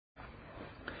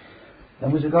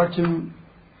Then with regard to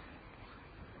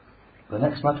the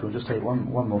next matter, we'll just take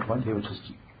one more point here, which is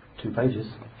 2 pages,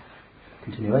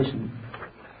 continuation.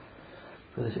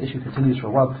 So this issue continues for a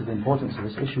while because of the importance of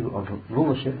this issue of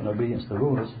rulership and obedience to the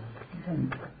rulers.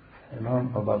 And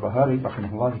Imam al-Barbahari,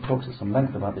 rahimahullah, he talks at some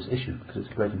length about this issue because it's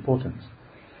of great importance.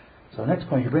 So the next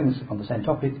point he brings on the same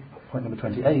topic, point number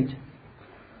 28,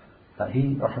 that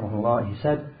he, rahimahullah, he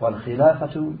said,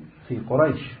 وَالْخِلَافَةُ فِي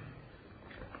قُرَيْشٍ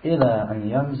إِلَىٰ أَنْ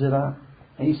يَنْزِلَ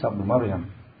عِيسَى بْنُ مَرْيَمَ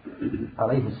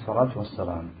عليه الصلاة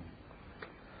والسلام.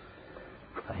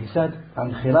 He said,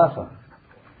 and Khilafah,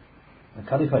 the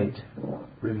Caliphate,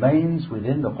 remains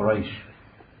within the Quraysh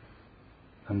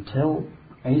until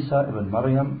Isa ibn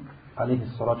Maryam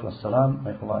alayhi salatu wassalam,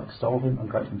 may Allah extol him and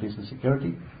grant him peace and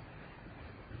security,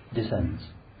 descends.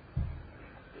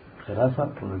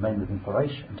 Khilafah will remain within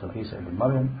Quraysh until Isa ibn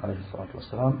Maryam alayhi salatu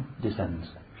wassalam descends.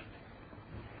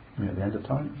 And at the end of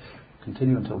time,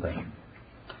 continue until then.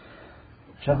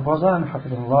 Shaykh Fawzan,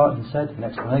 hafidhullah, he said in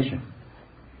explanation,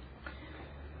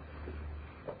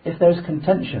 if there is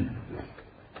contention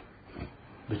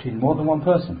between more than one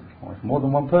person, or if more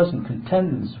than one person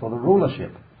contends for the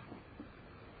rulership,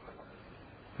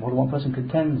 more than one person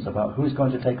contends about who is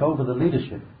going to take over the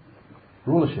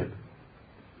rulership,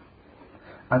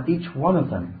 and each one of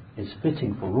them is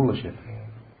fitting for rulership,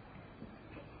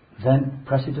 then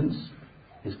precedence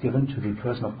is given to the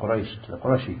person of Quraysh, to the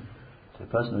Qurashi, to the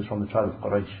person who is from the tribe of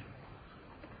Quraysh,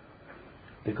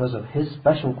 because of his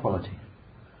special quality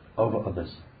over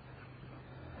others,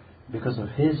 because of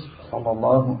his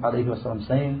sallallahu alayhi wa sallam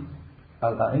saying,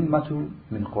 Al-a'immatu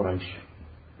min Quraysh,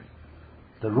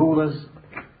 the rulers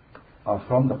are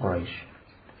from the Quraysh.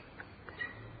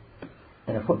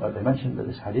 In a footnote they mentioned that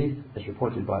this hadith is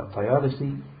reported by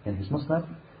Tayalisi in his Musnad,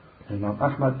 Imam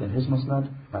Ahmad in his Musnad,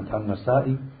 and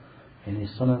Al-Nasa'i in his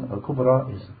Sunan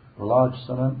Al-Kubra, his large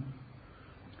Sunan,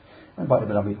 and by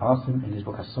Ibn Abi Asim in his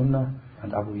book As-Sunnah,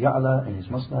 and Abu Ya'la in his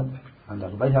Musnad, and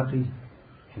Al-Bayhaqi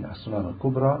in As-Sunan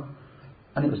Al-Kubra,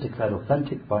 and it was declared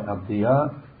authentic by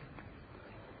Abdiya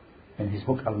in his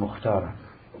book Al-Mukhtara.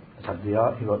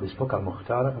 Abdiya, he wrote this book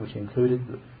Al-Mukhtara, which included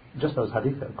just those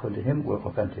hadith that according to him were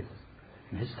authentic.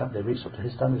 They reached up to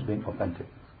his standards being authentic.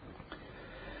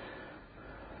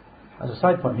 As a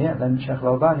side point here, then Shaykh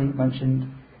Al-Albani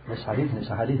mentioned this hadith, and it's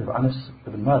a hadith of Anas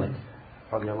ibn Malik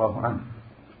radiyallahu anhu,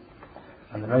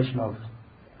 and the narration of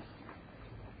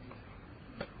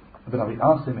Ibn Abi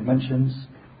Asim, it mentions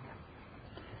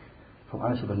from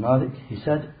Anas ibn Malik, he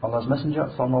said, Allah's Messenger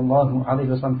sallallahu alayhi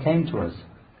wa sallam came to us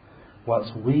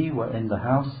whilst we were in the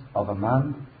house of a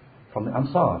man from the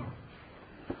Ansar.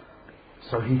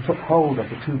 So he took hold of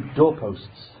the 2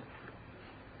 doorposts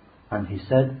and he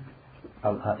said,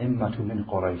 Al-a'immatu min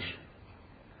Quraysh,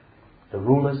 the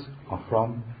rulers are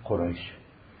from Quraysh.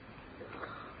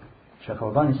 Shaykh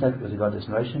Al-Albani said with regard to this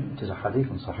narration, it is a hadith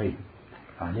and sahih,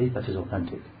 a hadith that is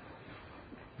authentic.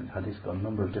 The hadith got a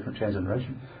number of different chains of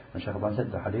narration, and Shaykh Al-Albani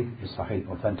said the hadith is sahih,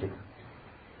 authentic.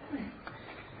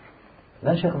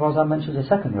 Then Shaykh Al-Fawzan mentions a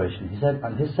second narration. He said,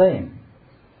 and his saying,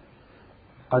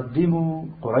 قدموا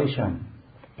قريشا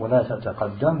ولا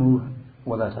تتقدموها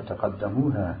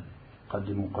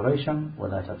قدموا قريشا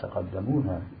ولا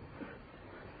تتقدموها.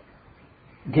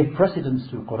 Give precedence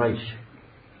to Quraysh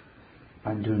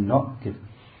and do not give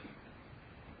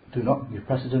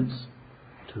precedence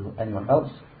to anyone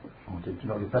else, or do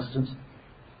not give precedence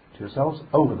to yourselves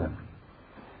over them.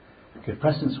 Give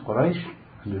precedence to Quraysh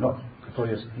and do not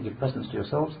give precedence to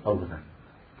yourselves over them.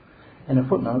 In a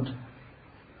footnote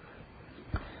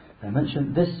they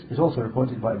mention this is also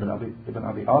reported by Ibn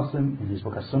Abi Asim in his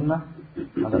book As-Sunnah,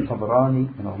 and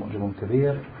Al-Tabarani in Al-Mu'jam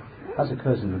Al-Kabir, as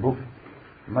occurs in the book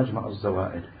Majma'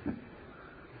 Al-Zawaid.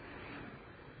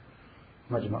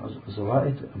 Majma'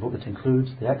 Al-Zawaid, a book that includes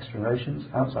the extra narrations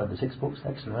outside the 6 books,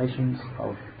 extra narrations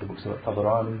of the books of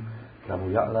Tabarani,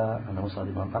 Abu Ya'la, and also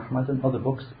Imam Ahmad, and other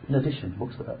books in addition,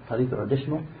 books that hadith are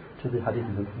additional to the hadith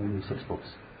in the 6 books.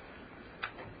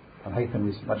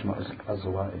 Al-Haythami's Majma'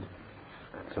 Al-Zawaid.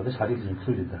 So this hadith is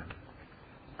included there.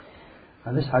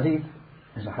 And this hadith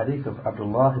is a hadith of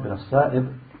Abdullah ibn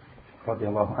As-Sa'ib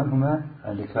radiyallahu anhuma,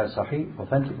 and declared sahih,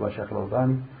 authentic by Shaykh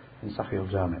Al-Albani in Sahih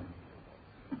Al-Jami'.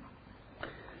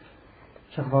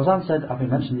 Shaykh Fawzan said, having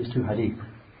mentioned these 2 hadith,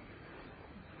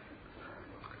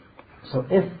 so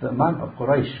if the man of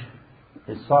Quraysh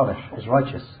is salih, is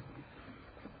righteous,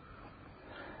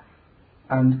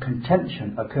 and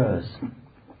contention occurs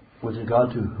with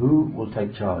regard to who will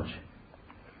take charge,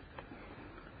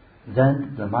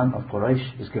 then the man of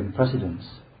Quraysh is given precedence,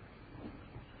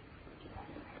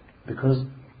 because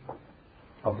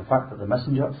of the fact that the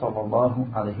Messenger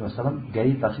sallallahu alaihi wasallam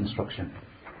gave that instruction,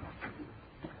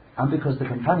 and because the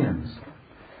companions,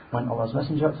 when Allah's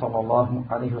Messenger sallallahu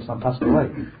alaihi wasallam passed away,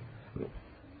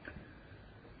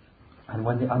 and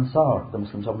when the Ansar, the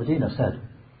Muslims of Medina, said,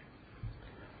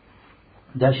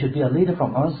 there should be a leader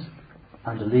from us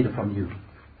and a leader from you.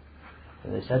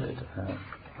 They said it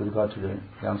with regard to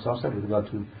the Ansar said, with regard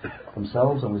to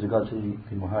themselves and with regard to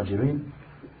the Muhajirin.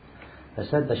 They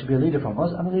said there should be a leader from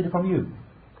us and a leader from you.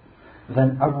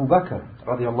 Then Abu Bakr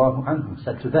radiallahu anhu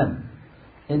said to them,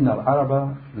 إن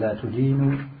العرب لا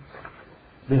تدين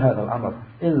بهذا الأمر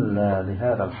إلا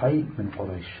لهذا الحي من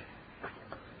قريش.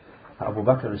 Abu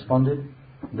Bakr responded,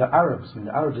 the Arabs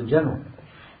in general,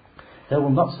 they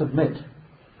will not submit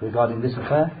regarding this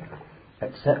affair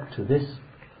except to this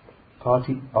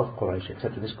party of Quraysh,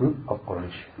 except to this group of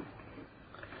Quraysh.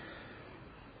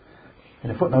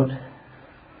 In a footnote,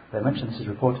 they mention this is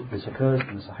reported, this occurs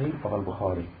in the Sahih of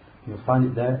Al-Bukhari. You'll find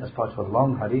it there as part of a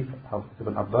long hadith of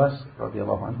Ibn Abbas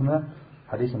radiallahu anhu,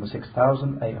 hadith number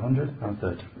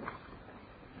 6830.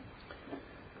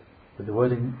 With the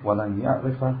wording, وَلَنْ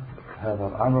يَعْرِفَ هَذَا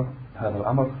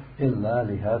الْأَمْرِ إِلَّا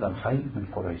لِهَذَا الْحَيِّ مِنْ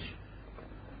قُرَيْشٍ.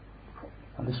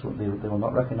 And this they will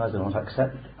not recognize, they will not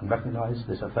accept and recognize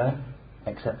this affair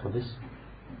except for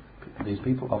these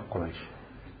people of Quraysh.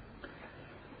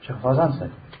 Shaykh Fawzan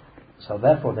said, so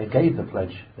therefore they gave the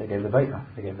pledge, they gave the bay'ah,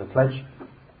 they gave the pledge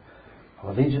of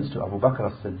allegiance to Abu Bakr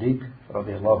as-Siddiq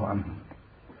radiallahu anhu,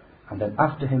 and then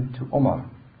after him to Umar,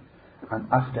 and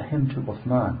after him to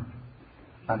Uthman,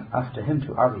 and after him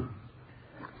to Ali,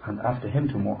 and after him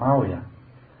to Muawiyah,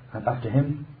 and after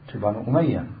him to Banu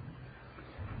Umayyah,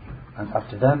 and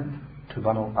after them to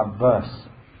Banu Abbas,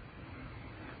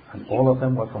 and all of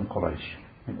them were from Quraysh.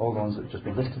 And all the ones that have just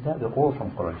been listed there, they're all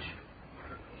from Quraysh.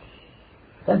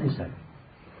 Then he said,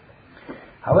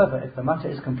 however, if the matter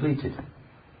is completed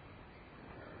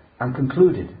and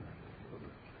concluded,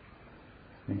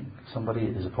 somebody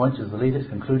is appointed as the leader, it's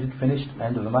concluded, finished,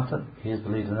 end of the matter, he is the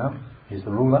leader now, he is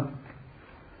the ruler,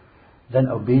 then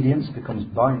obedience becomes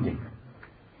binding,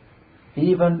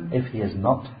 even if he is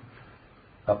not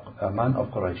a man of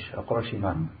Quraysh, a Qurayshi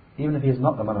man, even if he is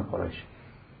not the man of Quraysh.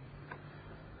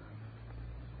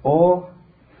 Or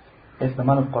if the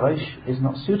man of Quraysh is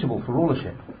not suitable for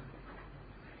rulership.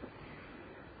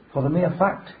 For the mere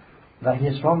fact that he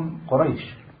is from Quraysh,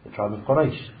 the tribe of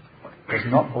Quraysh, does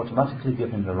not automatically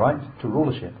give him the right to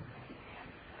rulership.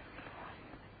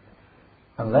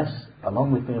 Unless,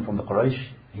 along with being from the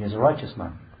Quraysh, he is a righteous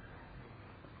man.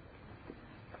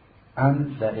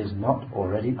 And there is not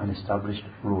already an established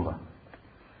ruler.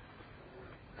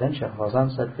 Then Shaykh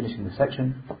Fawzan said, finishing the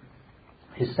section,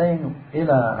 he's saying, إِلَىٰ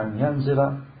أَنْ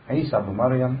يَنْزِلَ Isa ibn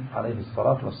Maryam alayhi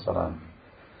salatu wassalam.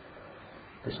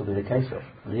 This will be the case of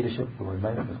leadership will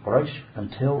remain with Quraysh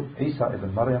until Isa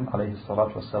ibn Maryam alayhi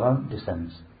salatu wassalam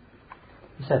descends.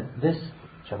 He said, this,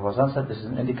 Shaykh Fawzan said, this is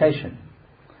an indication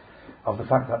of the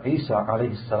fact that Isa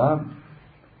alayhi salam,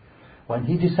 when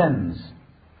he descends,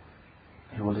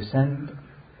 he will descend,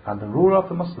 and the ruler of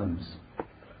the Muslims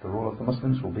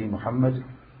will be Muhammad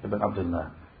ibn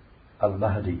Abdullah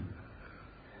al-Mahdi,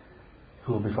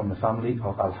 who will be from the family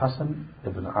of Al-Hasan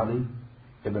ibn Ali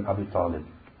ibn Abi Talib.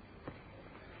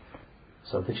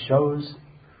 So this shows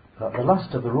that the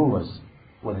last of the rulers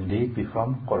will indeed be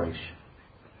from Quraysh,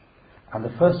 and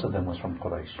the first of them was from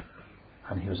Quraysh,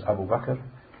 and he was Abu Bakr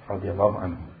radiallahu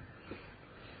anhu.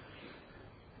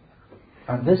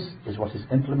 And this is what is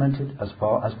implemented as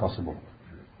far as possible.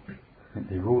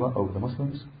 The ruler over the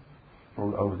Muslims,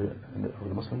 over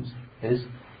the Muslims is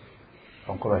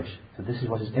from Quraysh. So this is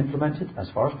what is implemented as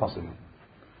far as possible.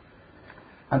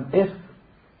 And if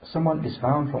someone is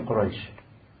found from Quraysh,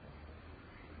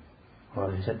 well,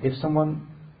 he said, if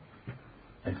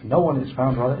no one is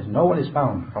found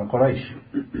from Quraysh,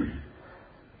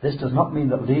 this does not mean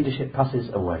that leadership passes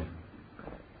away.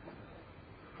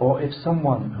 Or if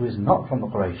someone who is not from the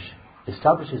Quraysh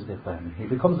establishes the affair, he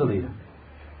becomes the leader,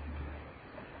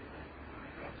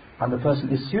 and the person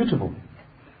is suitable,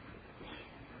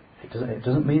 it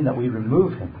doesn't mean that we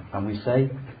remove him and we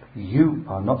say, you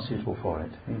are not suitable for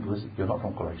it, because you're not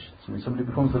from Quraysh. So when somebody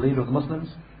becomes the leader of the Muslims,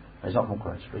 he's not from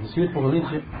Quraysh, but he's suitable for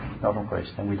leadership, not from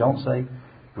Quraysh. Then we don't say,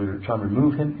 we try and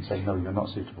remove him and say, no, you're not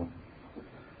suitable.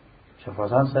 Shaykh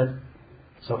Fawzan said,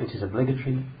 so it is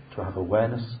obligatory to have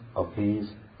awareness of these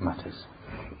matters.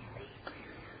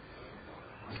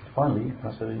 Finally,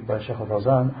 that's where Shaykh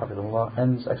Fawzan Hafidhullah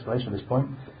ends explanation of this point.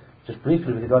 Just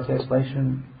briefly with regard to the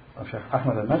explanation of Shaykh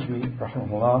Ahmad al-Najmi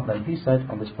rahimahullah, then he said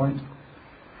on this point,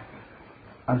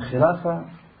 and Khilafah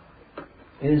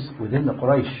is within the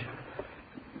Quraysh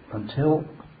until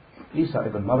Isa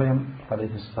ibn Maryam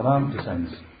alayhi salam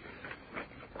descends.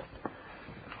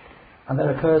 And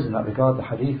there occurs in that regard the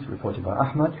hadith reported by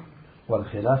Ahmad,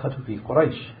 Al-Khilaafah fi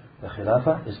Quraysh. The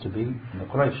Khilafah is to be in the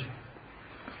Quraysh.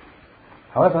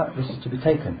 However, this is to be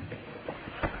taken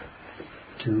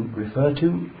to refer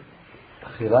to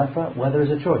Khilafah where there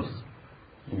is a choice.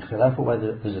 In Khilafah where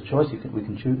there is a choice, we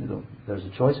can choose. There is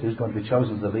a choice who's going to be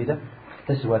chosen as the leader.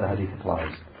 This is where the hadith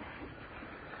applies.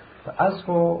 But as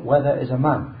for where there is a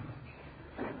man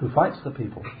who fights the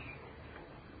people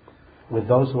with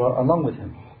those who are along with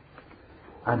him,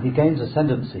 and he gains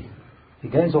ascendancy, he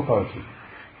gains authority,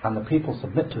 and the people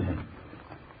submit to him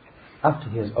after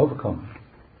he has overcome,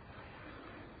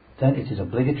 then it is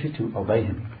obligatory to obey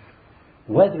him,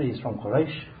 whether he is from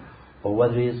Quraysh or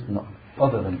whether he is not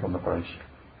other than from the Quraysh,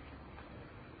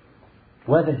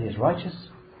 whether he is righteous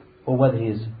or whether he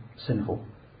is sinful.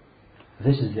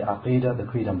 This is the aqidah, the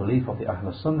creed and belief of the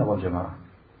Ahl Sunnah wal Jama'ah,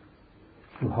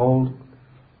 who hold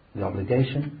the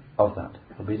obligation of that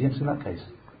obedience in that case,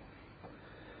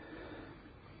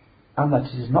 and that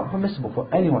it is not permissible for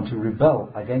anyone to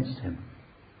rebel against him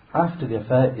after the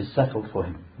affair is settled for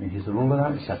him. I mean, he's the ruler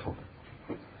now, it's settled,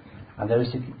 and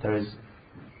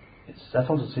it's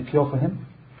settled and secure for him,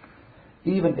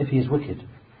 even if he is wicked,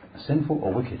 sinful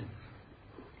or wicked.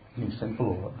 He means sinful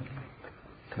or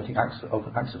committing acts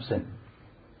of sin.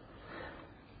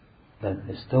 Then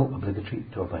it's still obligatory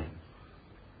to obey.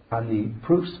 And the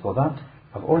proofs for that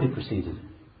have already preceded.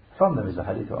 From them is the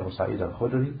hadith of Abu Sa'id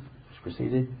al-Khudri, which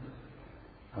preceded,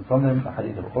 and from them the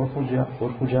hadith of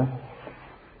Urfuja,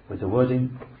 with the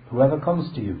wording, whoever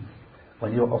comes to you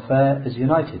when your affair is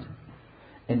united,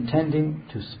 intending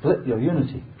to split your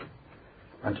unity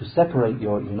and to separate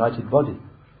your united body,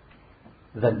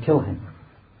 then kill him,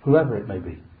 whoever it may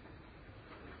be.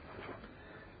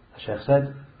 The Shaykh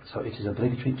said, so it is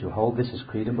obligatory to hold this as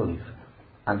creed and belief,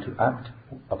 and to act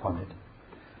upon it.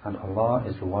 And Allah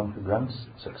is the one who grants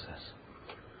success.